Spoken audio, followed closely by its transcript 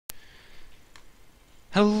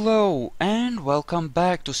Hello and welcome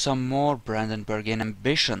back to some more Brandenburgian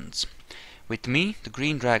Ambitions. With me, the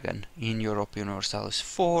Green Dragon, in Europe Universalis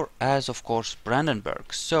 4, as of course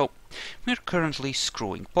Brandenburg. So, we're currently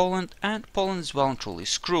screwing Poland, and Poland is well and truly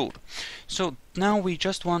screwed. So now we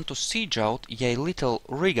just want to siege out a little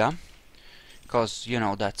Riga, because, you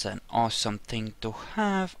know, that's an awesome thing to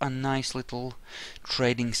have, a nice little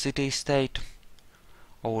trading city-state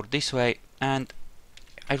over this way, and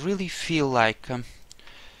I really feel like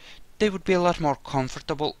they would be a lot more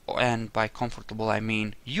comfortable, and by comfortable I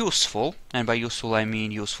mean useful, and by useful I mean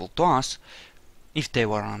useful to us, if they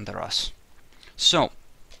were under us. So,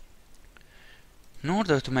 in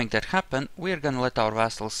order to make that happen, we are gonna let our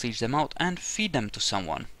vassals siege them out and feed them to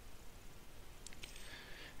someone.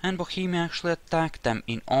 And Bohemia actually attacked them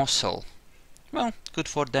in Osel. Well, good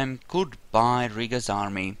for them. Goodbye, Riga's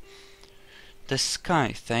army. The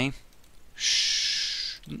Scythe, eh?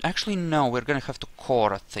 Shh. Actually, no, we're gonna have to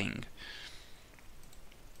core a thing.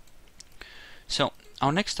 So,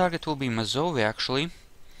 our next target will be Mazovia, actually.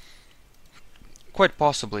 Quite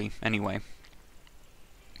possibly, anyway.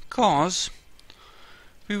 Because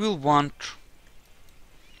we will want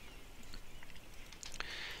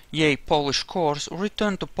Polish cores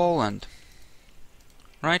return to Poland.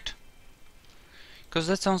 Right? Because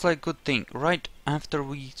that sounds like a good thing. Right after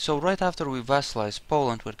we vassalize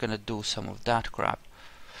Poland, we're gonna do some of that crap.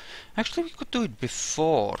 Actually, we could do it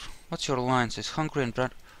before. What's your alliances? Hungary and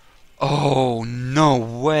Brand... Oh, no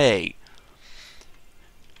way!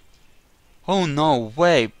 Oh, no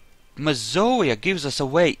way! Mazovia gives us a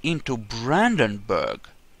way into Brandenburg.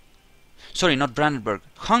 Sorry, not Brandenburg,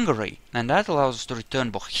 Hungary. And that allows us to return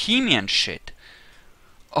Bohemian shit.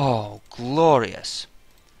 Oh, glorious.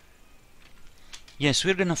 Yes,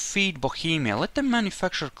 we're gonna feed Bohemia. Let them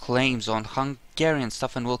manufacture claims on Hungarian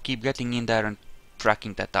stuff and we'll keep getting in there and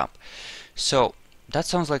tracking that up. So, that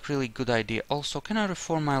sounds like a really good idea. Also, can I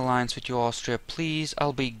reform my alliance with you, Austria? Please,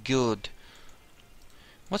 I'll be good.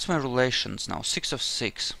 What's my relations now? 6 of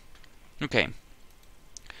 6. Okay.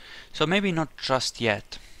 So maybe not just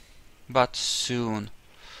yet, but soon.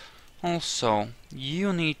 Also,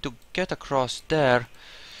 you need to get across there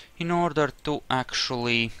in order to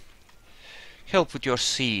actually help with your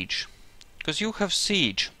siege. Because you have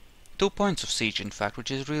siege. 2 points of siege, in fact,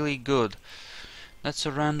 which is really good. That's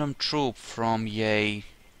a random troop from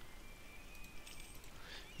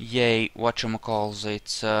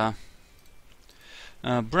whatchamacalls,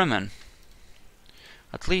 Bremen.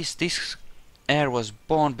 At least this heir was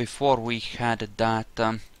born before we had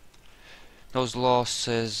that, those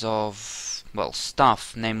losses of, well,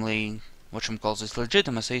 stuff, namely, whatchamacalls,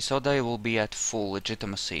 legitimacy, so they will be at full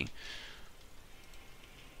legitimacy.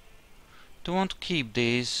 Do you want to keep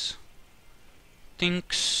these?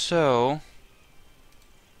 Think so.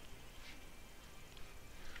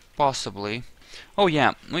 Possibly. Oh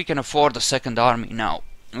yeah, we can afford a second army now.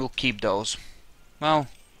 We'll keep those. Well,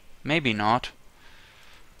 maybe not.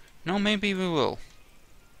 No, maybe we will.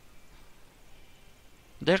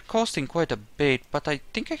 They're costing quite a bit, but I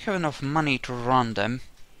think I have enough money to run them.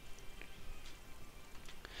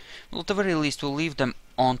 Well, at the very least, we'll leave them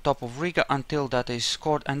on top of Riga until that is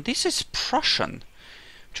scored. And this is Prussian,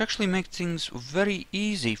 which actually makes things very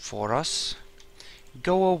easy for us.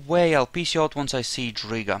 Go away, I'll piece you out once I siege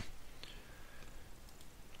Riga.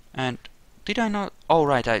 And did I not? Oh,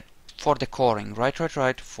 right, for the coring. Right,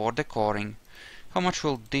 for the coring. How much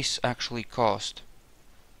will this actually cost?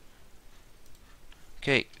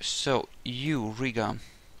 Okay, so you, Riga.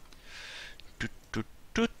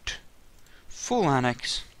 Full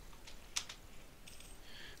annex.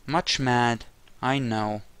 Much mad, I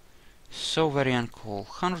know. So very uncool.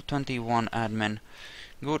 121 admin.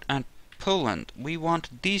 Good, and Poland. We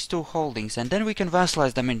want these 2 holdings, and then we can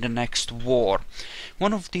vassalize them in the next war.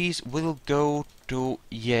 One of these will go to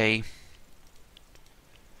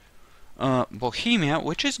Bohemia,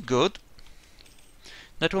 which is good.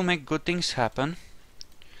 That will make good things happen.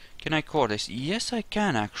 Can I core this? Yes, I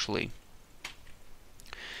can actually.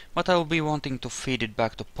 But I will be wanting to feed it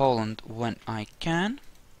back to Poland when I can.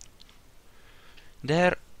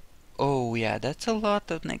 There. Oh yeah, that's a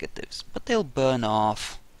lot of negatives, but they'll burn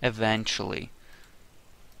off eventually.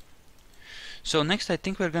 So next I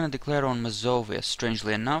think we're gonna declare on Mazovia,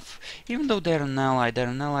 strangely enough. Even though they're an ally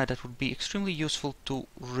that would be extremely useful to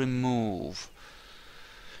remove.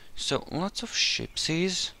 So lots of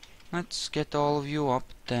shipsies. Let's get all of you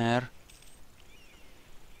up there.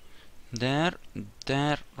 There.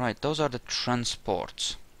 Right, those are the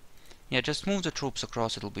transports. Yeah, just move the troops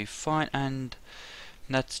across, it'll be fine, and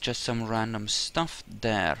that's just some random stuff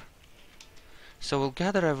there. So we'll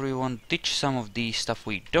gather everyone, ditch some of the stuff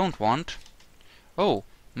we don't want. Oh,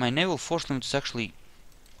 my naval force limit is actually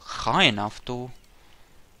high enough to...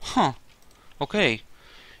 Huh. Okay.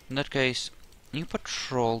 In that case, you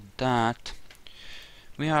patrol that.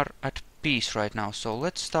 We are at peace right now, so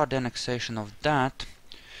let's start the annexation of that.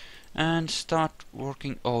 And start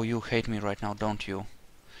working... Oh, you hate me right now, don't you?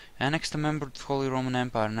 Annex a member of the Holy Roman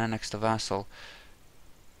Empire and annex a vassal.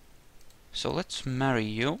 So let's marry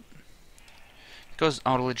you. Because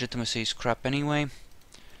our legitimacy is crap anyway.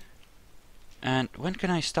 And when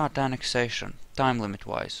can I start annexation? Time limit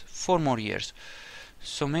wise. 4 more years.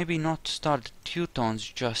 So maybe not start the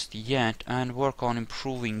Teutons just yet and work on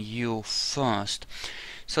improving you first.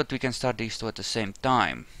 So that we can start these two at the same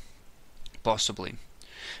time. Possibly.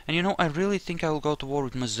 And you know, I really think I will go to war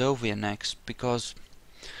with Mazovia next, because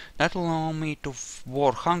that will allow me to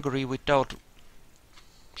war Hungary without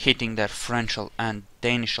hitting their French and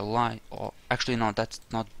Danish alliance. Or actually, no, that's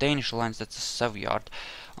not Danish alliance, that's a Savoyard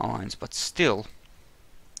alliance, but still.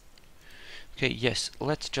 Okay, yes,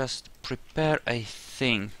 let's just prepare a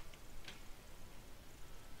thing.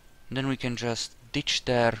 Then we can just ditch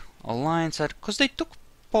their alliance, because they took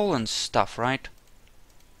Poland's stuff, right?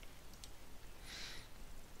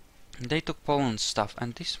 They took Poland's stuff,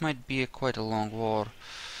 and this might be quite a long war.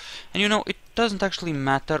 And you know, it doesn't actually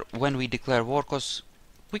matter when we declare war, because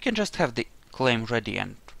we can just have the claim ready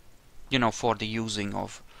and, you know, for the using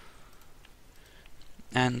of.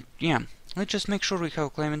 And yeah, let's just make sure we have a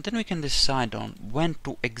claim, and then we can decide on when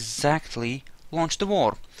to exactly launch the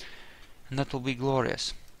war. And that will be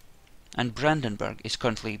glorious. And Brandenburg is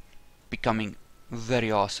currently becoming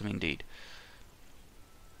very awesome indeed.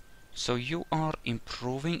 So you are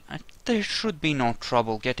improving, and there should be no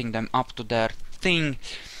trouble getting them up to their thing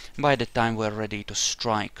by the time we're ready to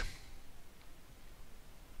strike.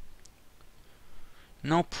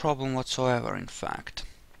 No problem whatsoever, in fact.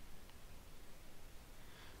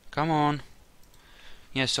 Come on.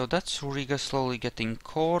 Yeah, so that's Riga slowly getting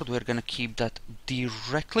cored. We're gonna keep that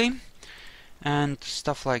directly. And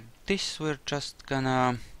stuff like this, we're just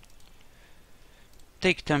gonna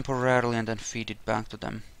take temporarily and then feed it back to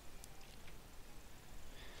them.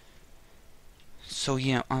 So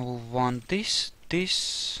yeah, I will want this,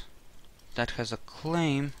 that has a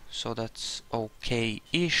claim, so that's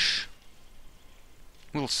okay-ish.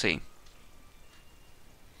 We'll see.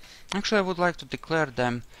 Actually, I would like to declare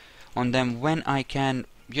them on them when I can,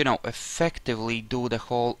 you know, effectively do the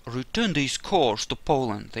whole return these cores to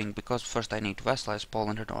Poland thing, because first I need to vassalize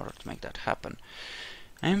Poland in order to make that happen.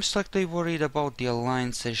 I am slightly worried about the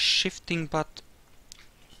alliances shifting, but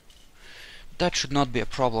that should not be a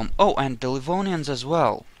problem. Oh, and the Livonians as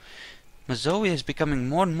well. Mazovia is becoming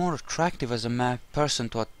more and more attractive as a person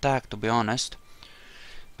to attack, to be honest.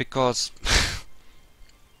 Because,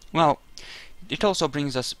 well, it also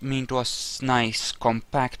brings me into a nice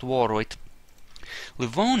compact war with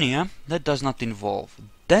Livonia that does not involve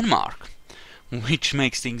Denmark. Which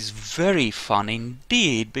makes things very fun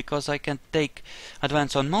indeed, because I can take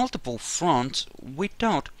advance on multiple fronts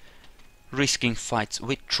without risking fights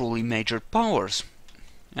with truly major powers.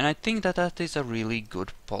 And I think that that is a really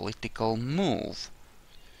good political move.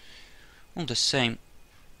 All the same,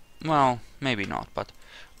 well, maybe not, but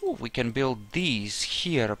ooh, we can build these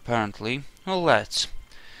here apparently. Well, let's.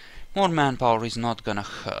 More manpower is not gonna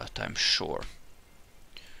hurt, I'm sure.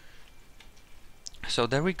 So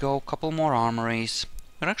there we go, couple more armories.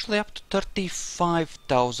 We're actually up to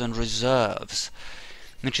 35,000 reserves,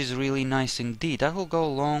 which is really nice indeed. That will go a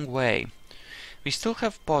long way. We still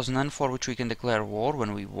have Poznan, for which we can declare war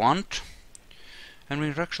when we want. And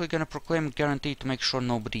we're actually gonna proclaim a guarantee to make sure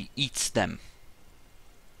nobody eats them.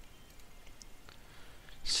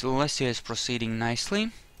 Silesia is proceeding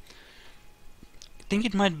nicely. I think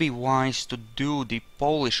it might be wise to do the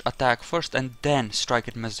Polish attack first and then strike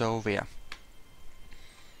at Mazovia.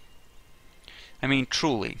 I mean,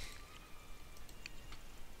 truly.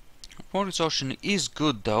 War exhaustion is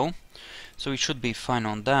good though, so we should be fine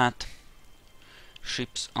on that.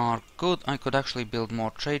 Ships are good. I could actually build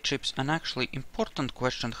more trade ships. And actually, important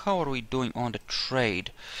question, how are we doing on the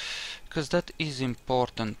trade? Because that is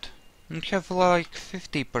important. We have like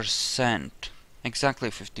 50%.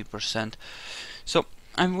 Exactly 50%. So,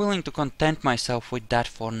 I'm willing to content myself with that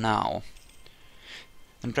for now.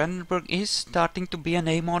 And Brandenburg is starting to be a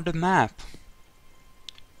name on the map.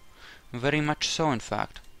 Very much so, in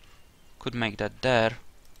fact. Could make that there.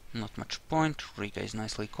 Not much point. Riga is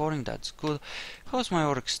nicely coring, that's good. How's my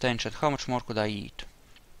ore extension? How much more could I eat?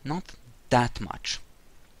 Not that much.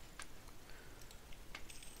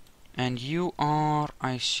 And you are,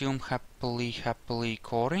 I assume, happily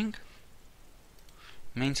coring?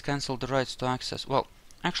 Means cancel the rights to access. Well,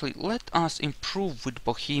 Actually, let us improve with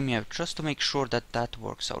Bohemia just to make sure that that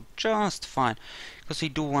works out just fine. Because we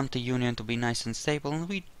do want the Union to be nice and stable, and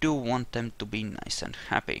we do want them to be nice and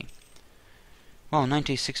happy. Wow,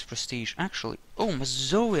 96 prestige, actually. Oh,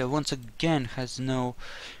 Mazovia once again has no...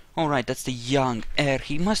 Alright, that's the young heir.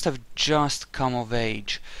 He must have just come of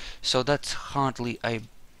age. So that's hardly a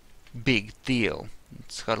big deal.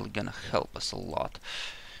 It's hardly gonna help us a lot.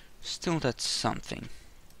 Still, that's something.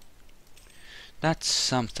 That's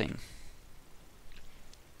something.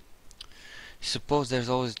 Suppose there's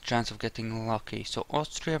always a chance of getting lucky. So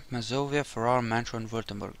Austria, Mazovia, Ferrara, Mantua and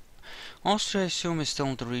Württemberg. Austria, I assume, is still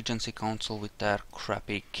in the Regency Council with their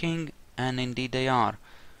crappy king, and indeed they are.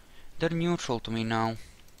 They're neutral to me now.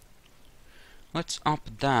 Let's up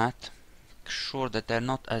that. Make sure that they're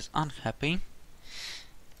not as unhappy.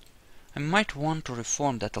 I might want to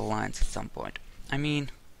reform that alliance at some point. I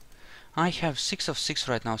mean, I have 6 of 6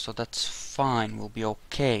 right now, so that's fine. We'll be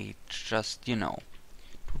okay. Just, you know,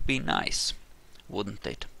 it would be nice, wouldn't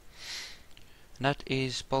it? That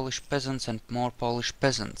is Polish peasants and more Polish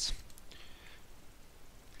peasants.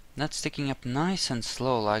 That's sticking up nice and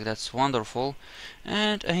slow, like that's wonderful.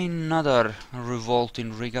 And another revolt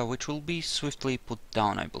in Riga, which will be swiftly put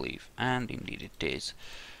down, I believe. And indeed it is.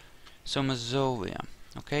 So Mazovia.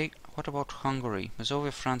 Okay, what about Hungary?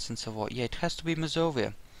 Mazovia, France and Savoy. Yeah, it has to be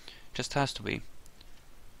Mazovia. Just has to be.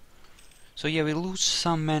 So yeah, we lose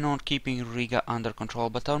some men on keeping Riga under control,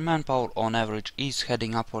 but our manpower on average is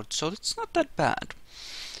heading upwards, so it's not that bad.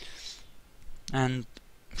 And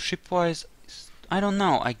ship-wise, I don't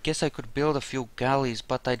know, I guess I could build a few galleys,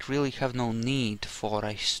 but I'd really have no need for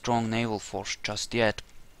a strong naval force just yet.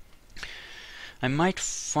 I might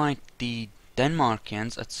fight the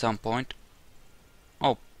Denmarkians at some point.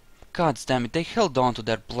 Oh, god damn it, they held on to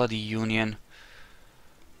their bloody union.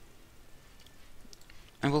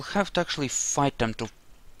 I will have to actually fight them to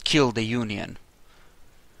kill the union.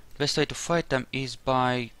 The best way to fight them is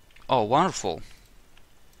by... Oh, wonderful.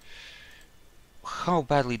 How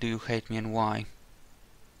badly do you hate me and why?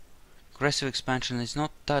 Aggressive expansion is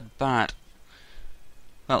not that bad.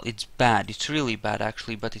 Well, it's bad. It's really bad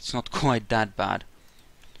actually, but it's not quite that bad.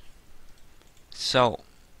 So,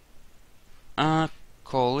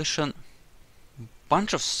 coalition,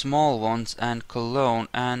 bunch of small ones, and Cologne,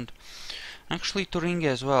 and actually Thuringia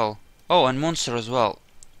as well. Oh, and Munster as well.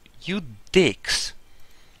 You dicks.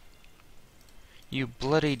 You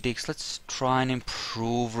bloody dicks. Let's try and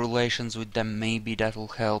improve relations with them. Maybe that'll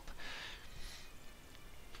help.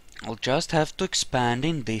 I'll just have to expand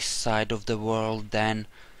in this side of the world then.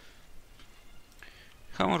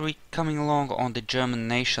 How are we coming along on the German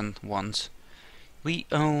nation ones? We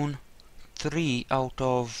own 3 out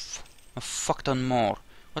of a fuck ton more.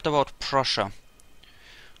 What about Prussia?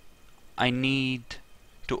 I need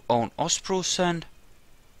to own Ostprussen,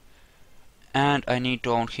 and I need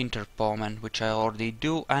to own Hinterpommern, which I already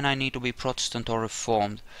do, and I need to be Protestant or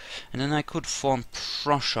Reformed. And then I could form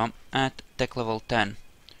Prussia at tech level 10.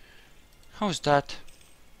 How's that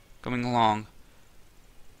coming along?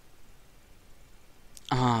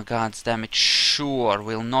 Ah, goddamn it, sure,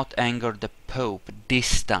 will not anger the Pope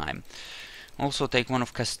this time. Also take one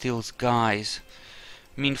of Castile's guys.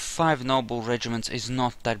 I mean, 5 noble regiments is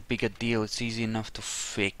not that big a deal, it's easy enough to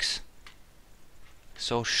fix.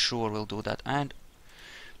 So sure, we'll do that. And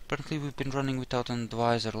apparently we've been running without an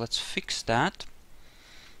advisor. Let's fix that.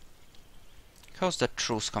 How's that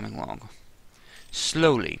truce coming along?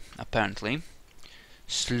 Slowly, apparently.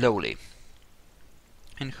 Slowly.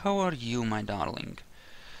 And how are you, my darling?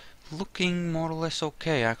 Looking more or less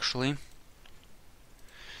okay, actually.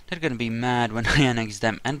 They're gonna be mad when I annex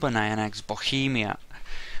them, and when I annex Bohemia.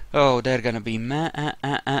 Oh, they're gonna be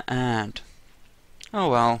mad. Oh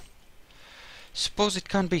well. Suppose it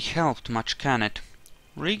can't be helped much, can it?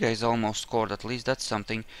 Riga is almost scored, at least that's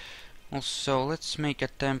something. Also, let's make a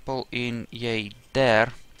temple in yay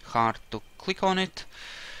there. Hard to click on it.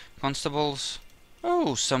 Constables.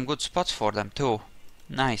 Oh, some good spots for them too.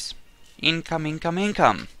 Nice. Income, income,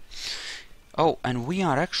 income. Oh, and we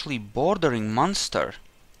are actually bordering Munster.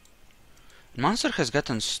 Munster has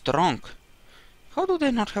gotten strong. How do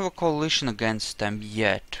they not have a coalition against them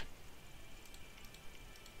yet?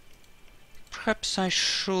 Perhaps I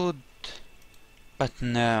should... But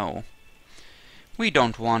no. We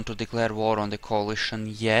don't want to declare war on the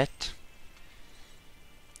coalition yet.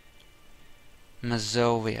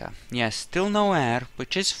 Mazovia. Yes, still no heir,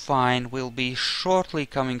 which is fine. We'll be shortly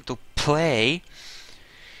coming to play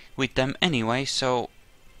with them anyway, so...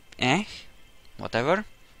 whatever.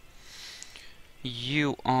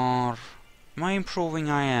 You are... Am I improving?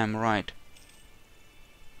 I am, right.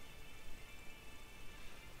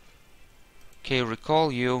 Okay,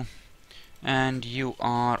 recall you, and you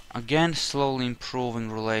are again slowly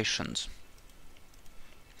improving relations.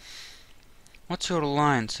 What's your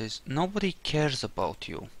alliances? Nobody cares about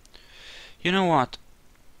you. You know what?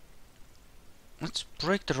 Let's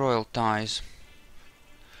break the royal ties.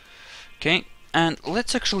 Okay, and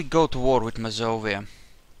let's actually go to war with Mazovia.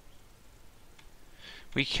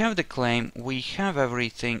 We have the claim, we have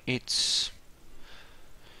everything, it's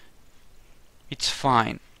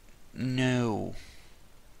fine. No.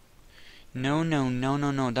 No, no, no,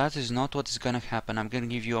 no, no, that is not what is gonna happen. I'm gonna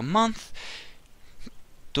give you a month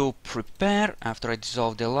to prepare after I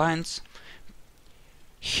dissolve the alliance.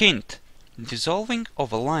 Hint, dissolving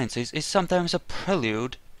of alliances is sometimes a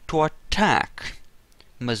prelude to attack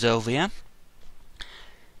Mazovia.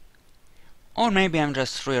 Or maybe I'm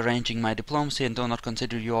just rearranging my diplomacy and do not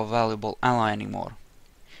consider you a valuable ally anymore.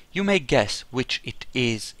 You may guess which it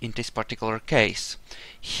is in this particular case.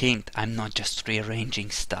 Hint, I'm not just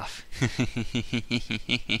rearranging stuff.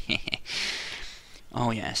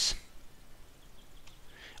 Oh yes.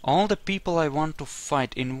 All the people I want to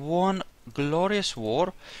fight in one glorious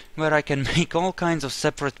war, where I can make all kinds of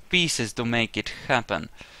separate pieces to make it happen.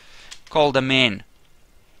 Call them in.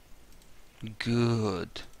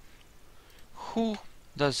 Good. Who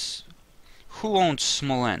owns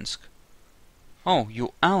Smolensk? Oh,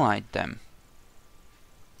 you allied them.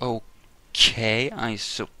 Okay, I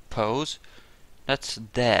suppose. That's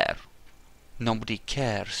there. Nobody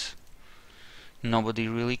cares. Nobody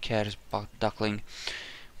really cares about Duckling.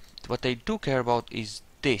 What they do care about is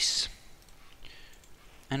this.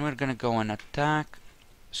 And we're gonna go and attack.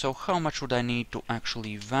 So how much would I need to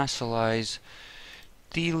actually vassalize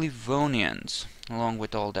the Livonians, along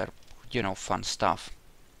with all their, you know, fun stuff?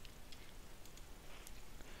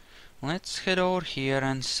 Let's head over here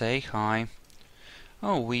and say hi.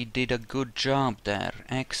 Oh, we did a good job there.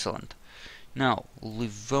 Excellent. Now,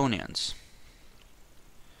 Livonians.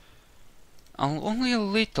 Only a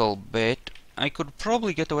little bit. I could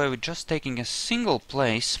probably get away with just taking a single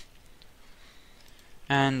place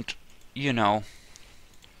and, you know,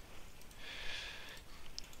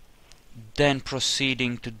 then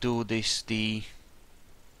proceeding to do this the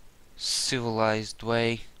civilized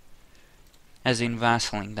way, as in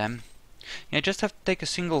vassaling them. Yeah, I just have to take a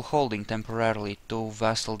single holding temporarily to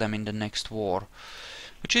vassal them in the next war,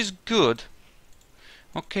 which is good.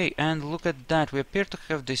 Okay, and look at that, we appear to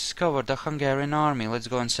have discovered the Hungarian army. Let's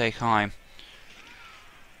go and say hi.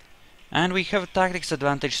 And we have a tactics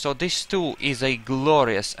advantage, so this too is a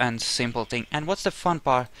glorious and simple thing. And what's the fun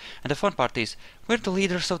part? And the fun part is, we're the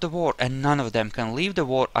leaders of the war, and none of them can leave the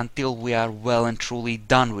war until we are well and truly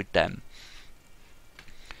done with them.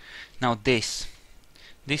 Now this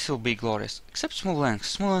will be glorious. Except Smolensk.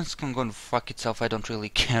 Smolensk can go and fuck itself, I don't really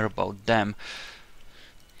care about them.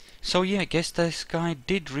 So yeah, I guess this guy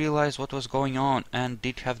did realize what was going on and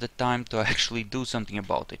did have the time to actually do something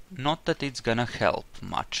about it. Not that it's gonna help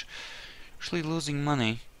much. Actually losing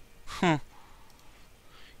money. Huh.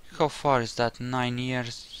 How far is that? 9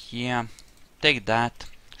 years? Yeah. Take that.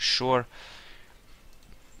 Sure.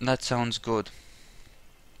 That sounds good.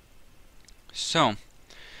 So,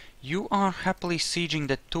 you are happily sieging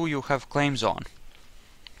the two you have claims on.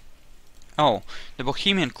 Oh, the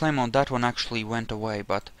Bohemian claim on that one actually went away,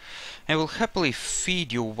 but I will happily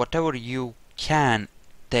feed you whatever you can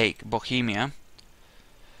take, Bohemia.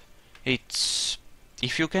 It's...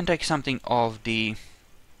 if you can take something of the...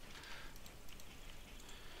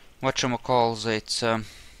 whatchamacalls,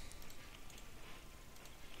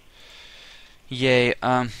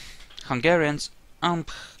 Hungarians, I'm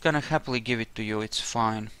gonna happily give it to you, it's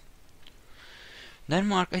fine.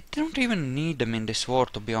 Denmark, I don't even need them in this war,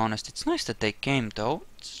 to be honest. It's nice that they came, though.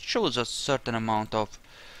 It shows a certain amount of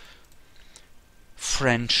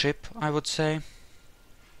friendship, I would say.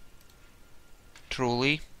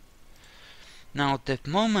 Truly. Now, the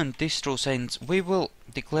moment this truce ends, we will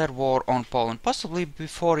declare war on Poland, possibly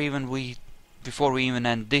before we even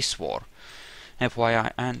end this war.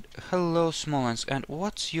 FYI. And hello, Smolensk. And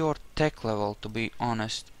what's your tech level, to be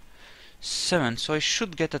honest? 7, so I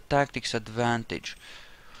should get a tactics advantage.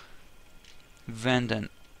 Venden.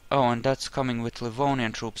 Oh, and that's coming with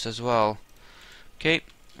Livonian troops as well. Okay,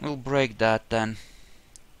 we'll break that then.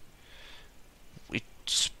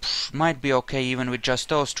 It might be okay even with just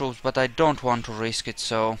those troops, but I don't want to risk it,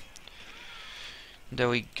 so... there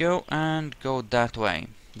we go, and go that way.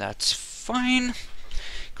 That's fine.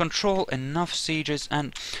 Control enough sieges,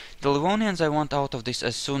 and the Livonians I want out of this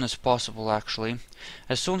as soon as possible, actually.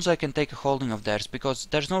 As soon as I can take a holding of theirs, because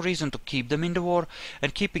there's no reason to keep them in the war,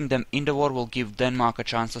 and keeping them in the war will give Denmark a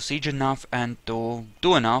chance to siege enough and to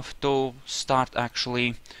do enough to start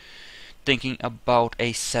actually thinking about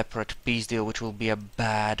a separate peace deal, which will be a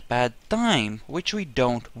bad time, which we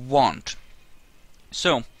don't want.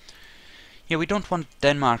 So, yeah, we don't want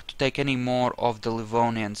Denmark to take any more of the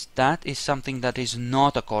Livonians. That is something that is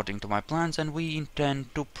not according to my plans, and we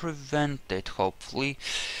intend to prevent it, hopefully.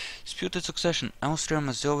 Disputed succession: Austria,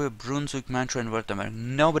 Mazovia, Brunswick, Mantua, and Württemberg.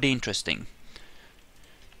 Nobody interesting.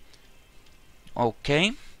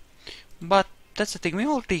 Okay, but that's the thing, we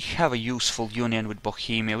already have a useful union with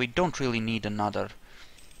Bohemia, we don't really need another.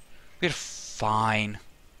 We're fine.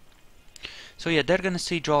 So yeah, they're gonna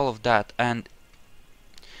siege all of that, and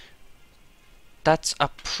that's a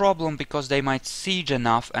problem because they might siege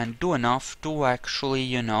enough and do enough to actually,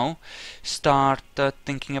 you know, start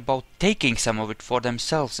thinking about taking some of it for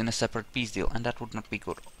themselves in a separate peace deal, and that would not be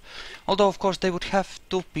good. Although, of course, they would have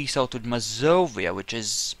to peace out with Mazovia, which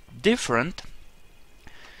is different,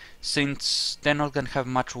 since they're not gonna have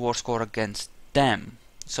much war score against them.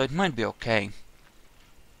 So it might be okay.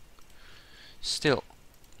 Still,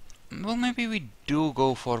 well, maybe we do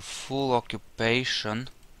go for full occupation.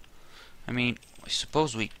 I mean, I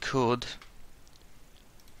suppose we could.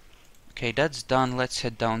 Okay, that's done. Let's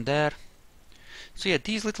head down there. So yeah,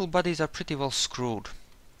 these little buddies are pretty well screwed.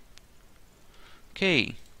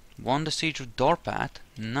 Okay, won the siege of Dorpat.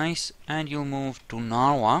 Nice, and you'll move to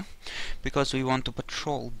Narwa, because we want to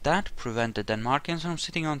patrol that, prevent the Denmarkians from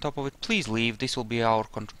sitting on top of it. Please leave, this will be our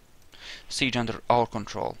siege under our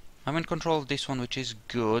control. I'm in control of this one, which is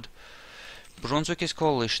good. Brunswick is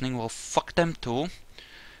coalitioning, well, fuck them too.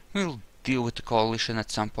 We'll deal with the coalition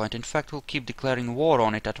at some point. In fact, we'll keep declaring war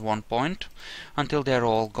on it at one point, until they're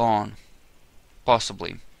all gone.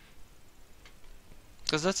 Possibly.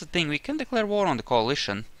 Because that's the thing, we can declare war on the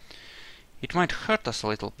coalition. It might hurt us a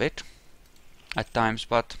little bit at times,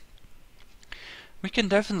 but we can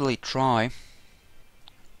definitely try.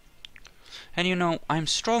 And you know, I'm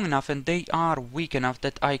strong enough and they are weak enough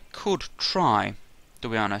that I could try, to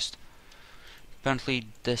be honest. Apparently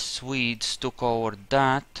the Swedes took over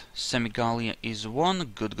that. Semigalia is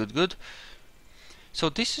won. Good, good, good. So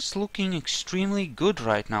this is looking extremely good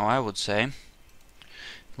right now, I would say.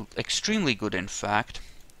 Extremely good, in fact.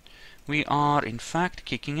 We are, in fact,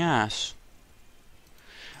 kicking ass.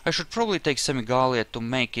 I should probably take Semigalia to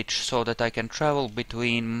make it so that I can travel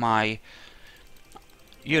between my,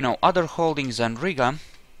 you know, other holdings and Riga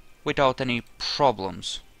without any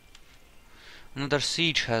problems. Another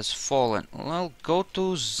siege has fallen. Well, go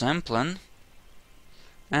to Zemplén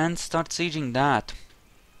and start sieging that.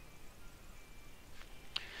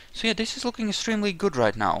 So yeah, this is looking extremely good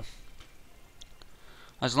right now.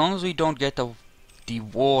 As long as we don't get the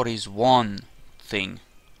war is won thing.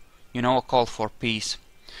 You know, a call for peace.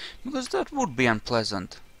 Because that would be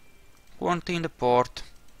unpleasant. Quarantine the port.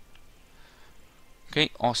 Okay,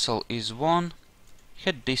 Ossel is won.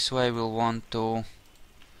 Head this way, we'll want to...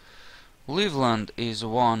 Livland is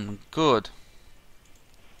won. Good.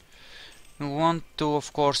 We'll want to,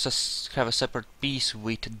 of course, have a separate peace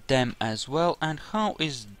with them as well. And how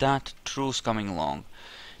is that truce coming along?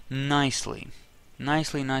 Nicely.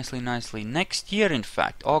 Nicely, nicely, nicely. Next year, in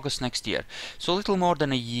fact. August next year. So a little more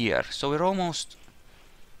than a year. So we're almost...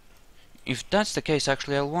 If that's the case,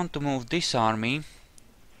 actually, I'll want to move this army.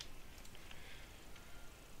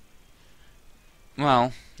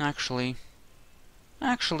 Well, actually,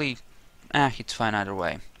 it's fine either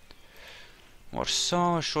way.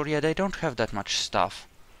 Warsaw, sure, yeah, they don't have that much stuff.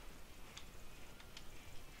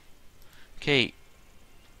 Okay,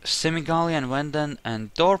 Semigalia and Wenden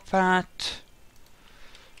and Dorpat.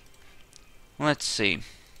 Let's see.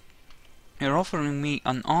 You're offering me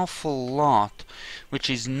an awful lot, which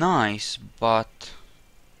is nice, but...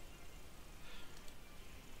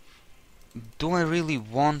 Do I really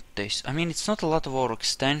want this? I mean, it's not a lot of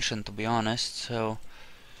overextension, to be honest, so...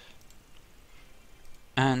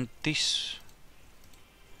 And this...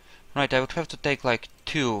 Right, I would have to take like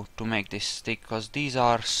 2 to make this stick, because these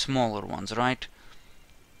are smaller ones, right?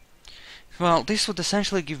 Well, this would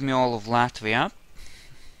essentially give me all of Latvia.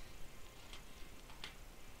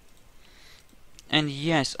 And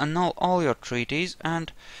yes, annul all your treaties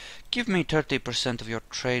and give me 30% of your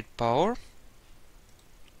trade power.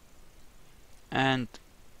 And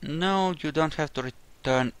no, you don't have to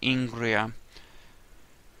return Ingria.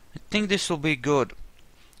 I think this will be good.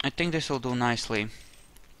 I think this will do nicely.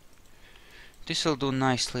 This will do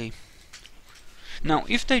nicely. Now,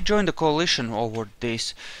 if they join the coalition over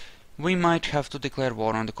this, we might have to declare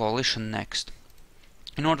war on the coalition next,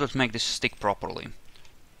 in order to make this stick properly.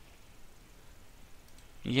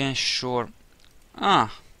 Yes, sure.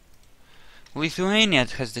 Ah! Lithuania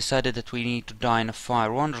has decided that we need to die in a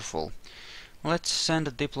fire. Wonderful. Let's send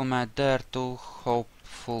a diplomat there to hope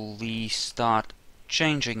fully start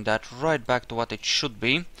changing that right back to what it should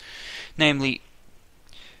be, namely,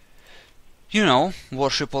 you know,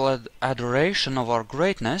 worshipful adoration of our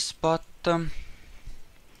greatness, but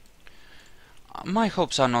my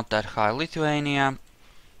hopes are not that high. Lithuania,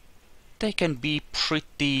 they can be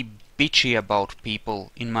pretty bitchy about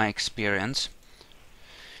people, in my experience.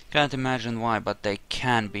 Can't imagine why, but they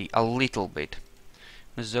can be a little bit.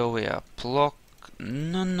 Mazovia, Plok...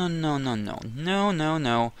 No, no, no, no, no, no, no,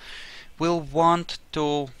 no. We'll want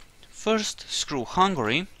to first screw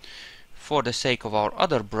Hungary, for the sake of our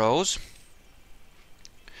other bros,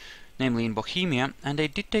 namely in Bohemia, and they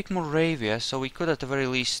did take Moravia, so we could at the very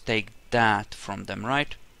least take that from them,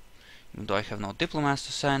 right? Even though I have no diplomats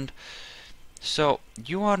to send. So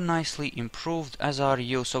you are nicely improved, as are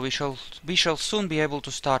you, so we shall soon be able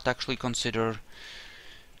to start actually consider,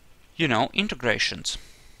 you know, integrations,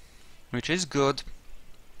 which is good.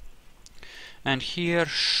 And here,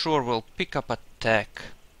 sure, we'll pick up a tech.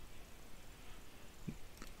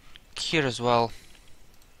 Here as well.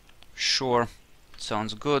 Sure,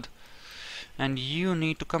 sounds good. And you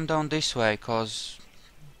need to come down this way, just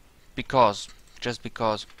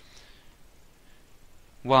because.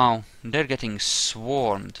 Wow, they're getting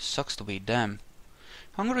swarmed. Sucks to be them.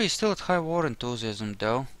 Hungary is still at high war enthusiasm,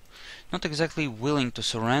 though. Not exactly willing to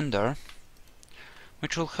surrender,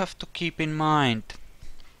 which we'll have to keep in mind.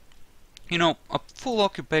 You know, a full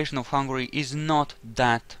occupation of Hungary is not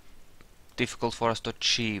that difficult for us to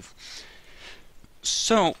achieve.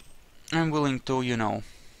 So, I'm willing to, you know,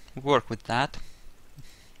 work with that.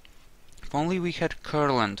 If only we had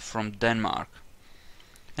Kurland from Denmark.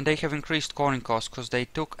 And they have increased coining costs because they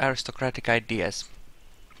took aristocratic ideas.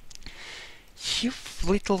 You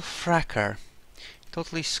little fracker.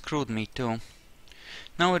 Totally screwed me too.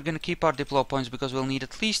 Now we're gonna keep our diplo points because we'll need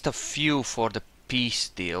at least a few for the peace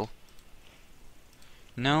deal.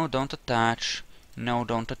 No, don't attach. No,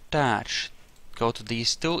 don't attach. Go to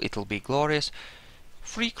these two, it'll be glorious.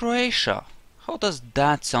 Free Croatia. How does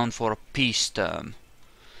that sound for a peace term?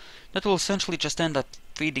 That will essentially just end up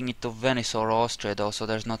feeding it to Venice or Austria, though, so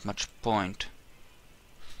there's not much point.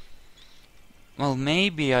 Well,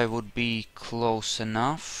 maybe I would be close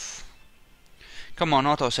enough. Come on,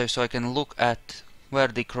 autosave, so I can look at where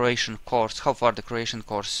the Croatian course, how far the Croatian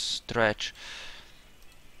course stretch.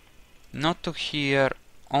 Not to here,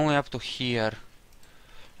 only up to here.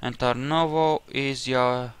 And Tarnovo is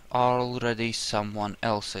already someone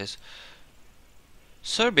else's.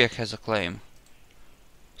 Serbia has a claim.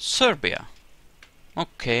 Serbia.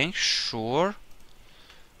 Okay, sure.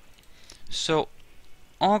 So,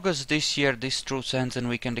 August this year, this truce ends and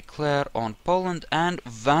we can declare on Poland and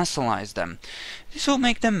vassalize them. This will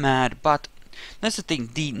make them mad, but that's the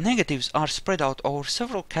thing, the negatives are spread out over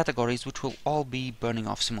several categories which will all be burning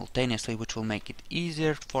off simultaneously, which will make it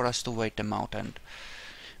easier for us to wait them out and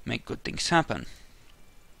make good things happen.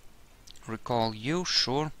 Recall you,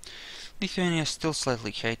 sure. Lithuania still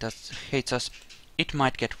slightly hates us. It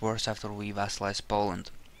might get worse after we vassalize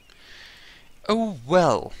Poland. Oh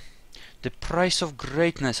well, the price of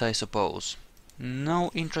greatness, I suppose.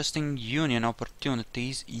 No interesting union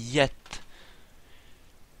opportunities yet.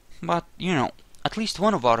 But, you know, at least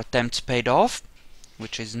one of our attempts paid off,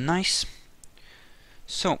 which is nice.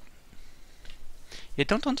 So, you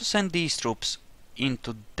don't want to send these troops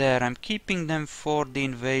into there. I'm keeping them for the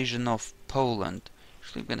invasion of Poland.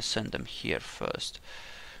 Actually, I'm gonna send them here first.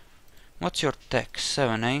 What's your tech?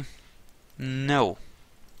 7, eh? No.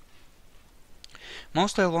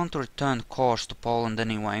 Mostly I'll want to return course to Poland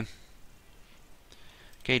anyway.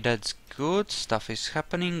 Okay, that's good. Stuff is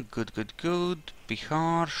happening. Good, good, good.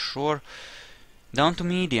 Bihar, sure. Down to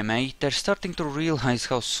medium, eh? They're starting to realize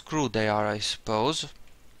how screwed they are, I suppose.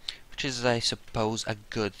 Which is, I suppose, a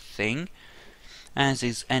good thing. As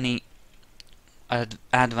is any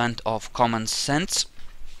advent of common sense.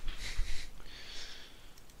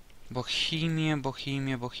 Bohemia,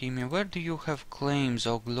 Bohemia, Bohemia. Where do you have claims,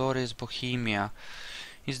 oh glorious Bohemia?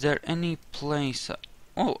 Is there any place...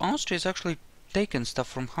 Oh, Austria's actually taken stuff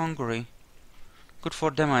from Hungary. Good for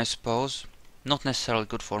them, I suppose. Not necessarily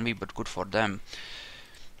good for me, but good for them.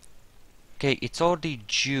 Okay, it's already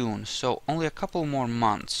June, so only a couple more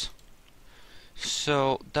months.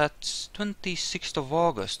 So that's 26th of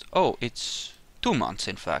August. Oh, it's 2 months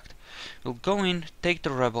in fact. We'll go in, take the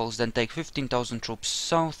rebels, then take 15,000 troops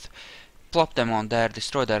south, plop them on there,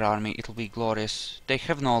 destroy their army, it'll be glorious. They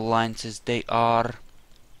have no alliances, they are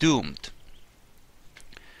doomed.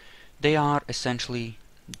 They are essentially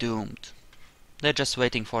doomed. They're just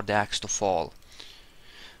waiting for the axe to fall.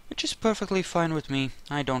 Which is perfectly fine with me.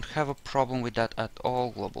 I don't have a problem with that at all.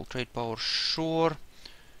 Global trade power, sure.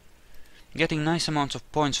 Getting nice amounts of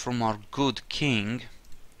points from our good king.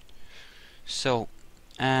 So,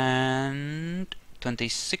 and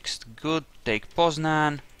 26th, good, take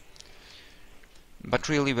Poznan. But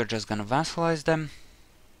really we're just gonna vassalize them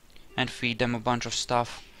and feed them a bunch of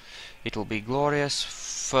stuff. It'll be glorious.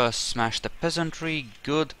 First smash the peasantry,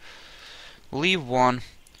 good. Leave one,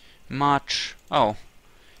 much. Oh,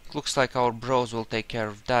 it looks like our bros will take care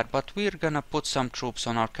of that, but we're gonna put some troops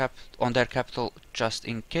on their capital just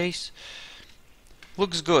in case.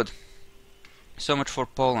 Looks good. So much for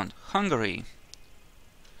Poland. Hungary.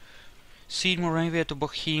 Cede Moravia to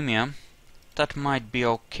Bohemia. That might be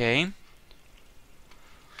okay.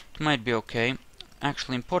 It might be okay.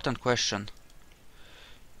 Actually, important question.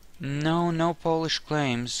 No Polish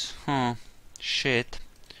claims. Huh. Shit.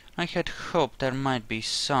 I had hoped there might be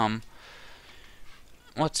some.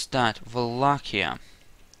 What's that? Wallachia.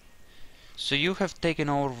 So you have taken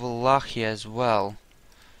over Wallachia as well.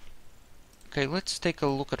 Okay, let's take a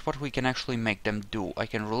look at what we can actually make them do. I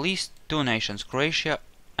can release two nations, Croatia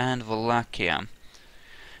and Wallachia.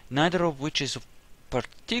 Neither of which is of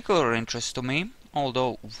particular interest to me,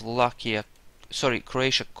 although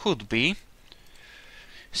Croatia could be.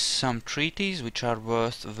 Some treaties which are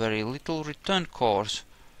worth very little. Return cores.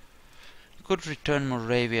 Could return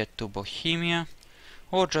Moravia to Bohemia,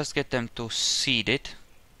 or just get them to cede it.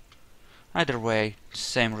 Either way,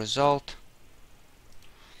 same result.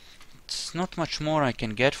 It's not much more I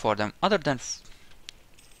can get for them, other than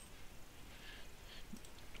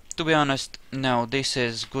to be honest, no, this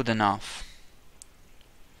is good enough.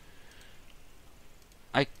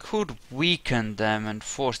 I could weaken them and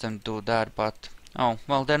force them to do that, but oh,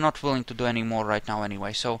 well, they're not willing to do any more right now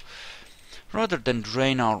anyway, so rather than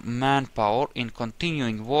drain our manpower in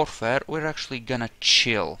continuing warfare, we're actually gonna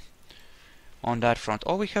chill on that front.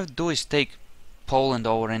 All we have to do is take Poland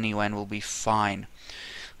over anyway and we'll be fine.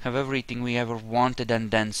 Have everything we ever wanted and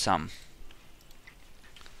then some.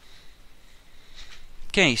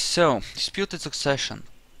 Okay, so, disputed succession.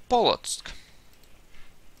 Polotsk.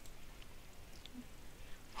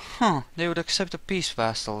 Huh, they would accept a peace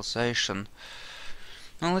vassalization.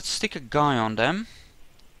 Now let's stick a guy on them.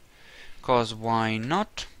 Cause why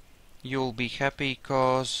not? You'll be happy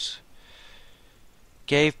cause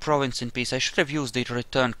gave province in peace. I should have used the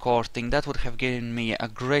return core thing. That would have given me a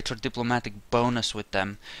greater diplomatic bonus with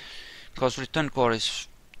them. Because return core is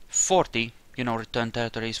 40, you know, return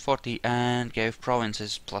territory is 40, and gave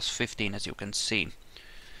provinces plus 15, as you can see.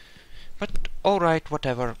 But alright,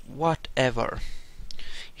 whatever.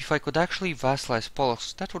 If I could actually vassalize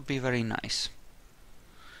Polotsk, that would be very nice.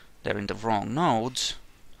 They're in the wrong nodes.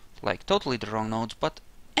 Like, totally the wrong nodes, but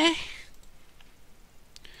eh.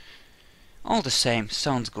 All the same,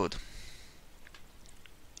 sounds good.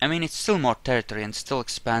 I mean, it's still more territory and still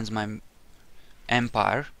expands my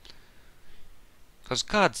empire. Because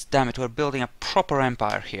gods damn it, we're building a proper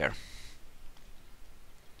empire here.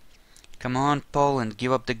 Come on, Poland,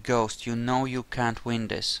 give up the ghost. You know you can't win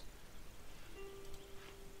this.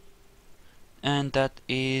 And that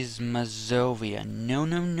is Mazovia. No,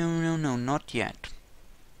 not yet.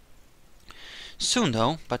 Soon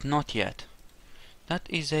though, but not yet. That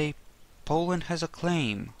is a Poland has a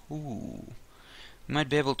claim. Ooh. Might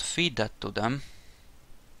be able to feed that to them.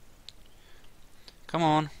 Come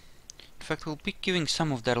on. In fact, we'll be giving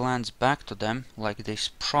some of their lands back to them, like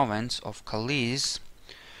this province of Kalisz.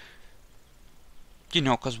 You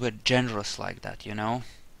know, cause we're generous like that, you know.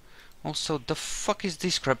 Also, the fuck is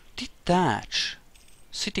this crap? Detach!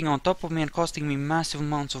 Sitting on top of me and costing me massive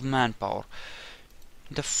amounts of manpower.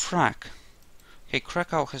 The frack. Okay,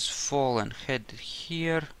 Krakow has fallen. Head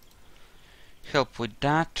here. Help with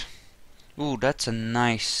that. Ooh, that's a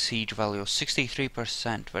nice siege value.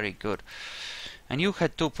 63%. Very good. And you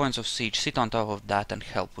had 2 points of siege. Sit on top of that and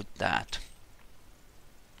help with that.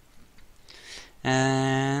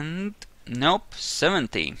 And nope,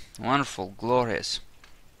 70. Wonderful, glorious.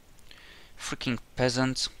 Freaking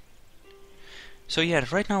peasants. So yeah,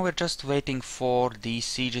 right now we're just waiting for the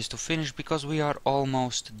sieges to finish because we are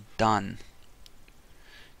almost done.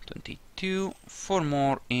 22, 4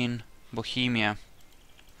 more in Bohemia.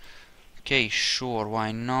 Okay, sure,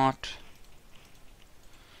 why not?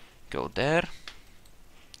 Go there.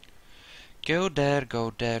 Go there,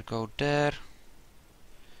 go there, go there.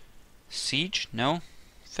 Siege? No?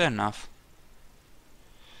 Fair enough.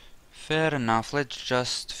 Fair enough, let's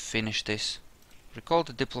just finish this. Recall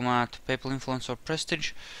the diplomat, papal influence or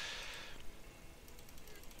prestige.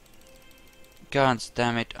 God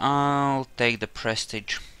damn it, I'll take the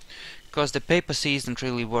prestige. Because the papacy isn't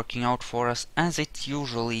really working out for us, as it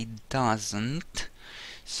usually doesn't.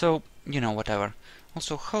 So, you know, whatever.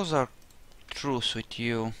 Also, how's our truce with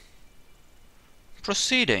you?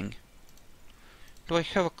 Proceeding. Do I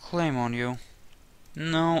have a claim on you?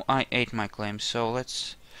 No, I ate my claim, so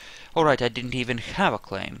let's... Alright, I didn't even have a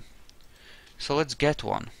claim. So let's get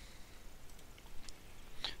one.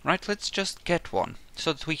 Right, let's just get one,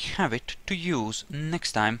 so that we have it to use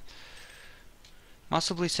next time.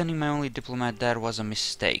 Possibly sending my only diplomat there was a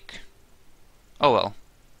mistake. Oh well.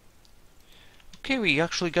 Okay, we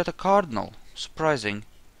actually got a cardinal. Surprising.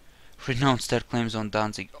 Renounce their claims on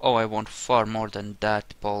Danzig. Oh, I want far more than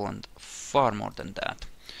that, Poland. Far more than that.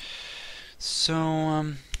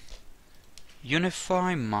 So,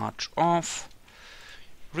 unify, march off.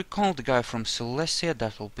 Recall the guy from Silesia,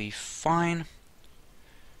 that will be fine.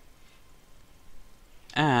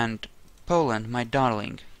 And Poland, my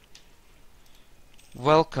darling,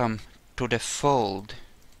 welcome to the fold.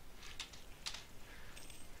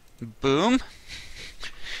 Boom!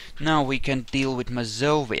 Now we can deal with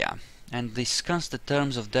Mazovia and discuss the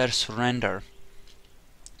terms of their surrender.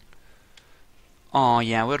 Oh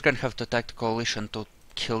yeah, we're gonna have to attack the coalition to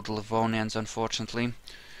kill the Livonians, unfortunately.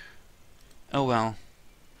 Oh well.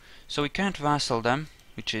 So we can't vassal them,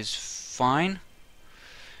 which is fine.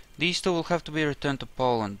 These two will have to be returned to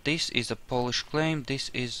Poland. This is a Polish claim,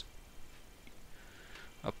 this is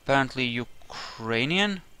apparently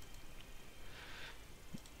Ukrainian.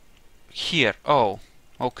 Here, oh,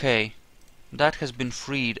 okay. That has been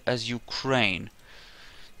freed as Ukraine.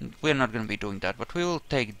 We're not going to be doing that, but we will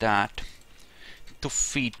take that to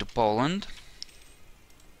feed to Poland.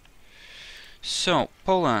 So,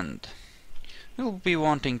 Poland, we'll be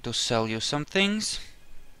wanting to sell you some things.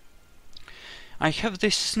 I have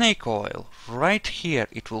this snake oil right here.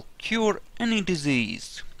 It will cure any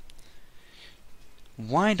disease.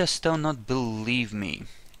 Why dost thou not believe me?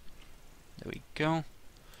 There we go.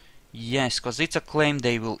 Yes, because it's a claim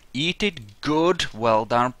they will eat it. Good. Well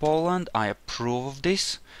done, Poland. I approve of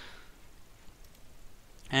this.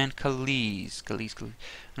 And Kalisz.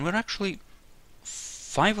 And we're actually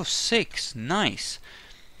 5 of 6. Nice.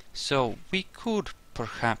 So we could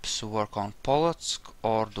perhaps work on Polotsk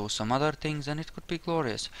or do some other things, and it could be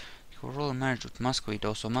glorious. We could roll a marriage with Muscovy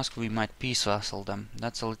though, so Muscovy might peace vassal them.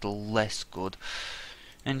 That's a little less good.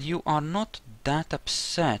 And you are not that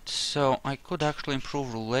upset, so I could actually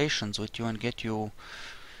improve relations with you and get you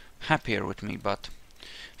happier with me, but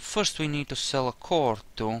first we need to sell a core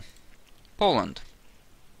to Poland.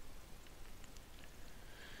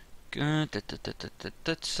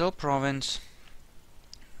 Sell province.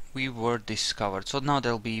 We were discovered, so now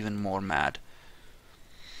they'll be even more mad.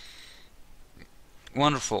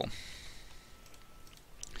 Wonderful.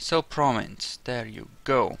 Sell province, there you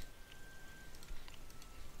go.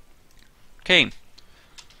 Okay,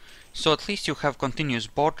 so at least you have continuous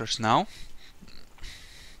borders now.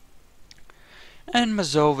 And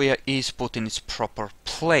Mazovia is put in its proper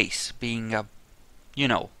place, being a, you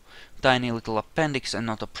know, tiny little appendix and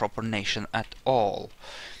not a proper nation at all.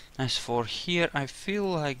 As for here, I feel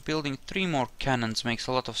like building 3 more cannons makes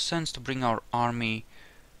a lot of sense to bring our army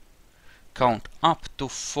count up to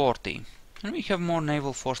 40. And we have more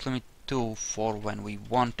naval force limit too for when we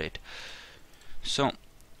want it. So,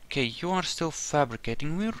 okay, you are still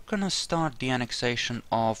fabricating. We're gonna start the annexation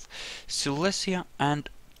of Silesia and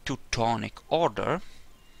Teutonic Order.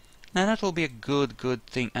 Now that will be a good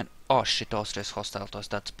thing. And oh shit, Austria is hostile to us.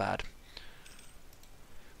 That's bad.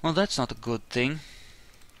 Well, that's not a good thing.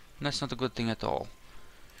 That's not a good thing at all.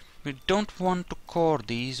 We don't want to core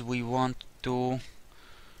these, we want to...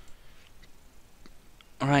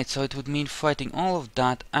 Right, so it would mean fighting all of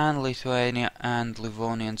that and Lithuania and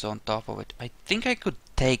Livonians on top of it. I think I could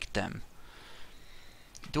take them.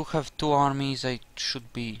 I do have 2 armies, I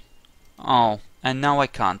should be... Oh, and now I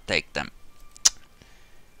can't take them.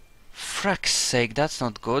 Frack's sake, that's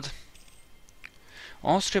not good.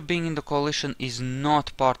 Austria being in the coalition is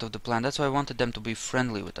not part of the plan. That's why I wanted them to be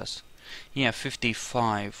friendly with us. Yeah,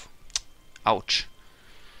 55. Ouch.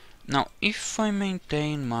 Now, if I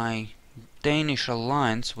maintain my Danish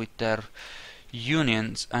alliance with their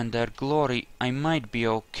unions and their glory, I might be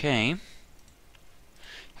okay.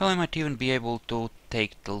 Hell, I might even be able to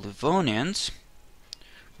take the Livonians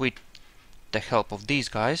with the help of these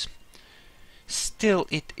guys. Still,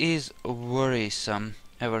 it is worrisome,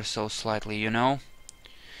 ever so slightly, you know.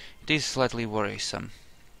 It is slightly worrisome.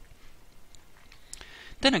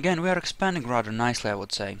 Then again, we are expanding rather nicely, I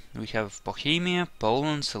would say. We have Bohemia,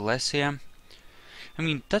 Poland, Silesia. I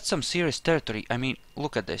mean, that's some serious territory. I mean,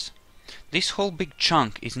 look at this. This whole big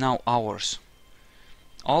chunk is now ours.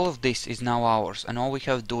 All of this is now ours, and all we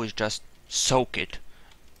have to do is just soak it.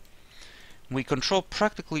 We control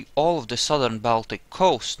practically all of the southern Baltic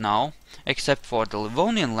coast now, except for the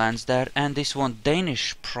Livonian lands there and this one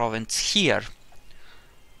Danish province here.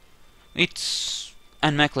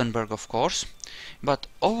 and Mecklenburg, of course. But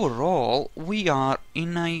overall, we are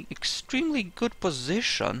in an extremely good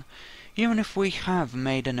position, even if we have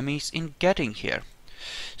made enemies in getting here.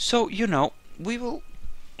 So, you know, we will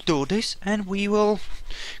do this, and we will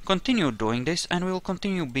continue doing this, and we will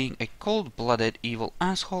continue being a cold-blooded evil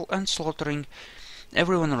asshole and slaughtering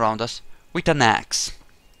everyone around us with an axe.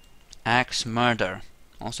 Axe murder.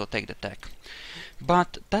 Also take the tech.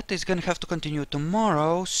 But that is gonna have to continue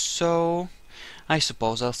tomorrow, so I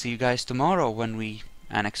suppose I'll see you guys tomorrow when we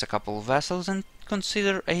annex a couple of vessels and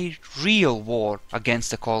consider a real war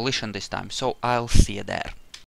against the coalition this time. So I'll see you there.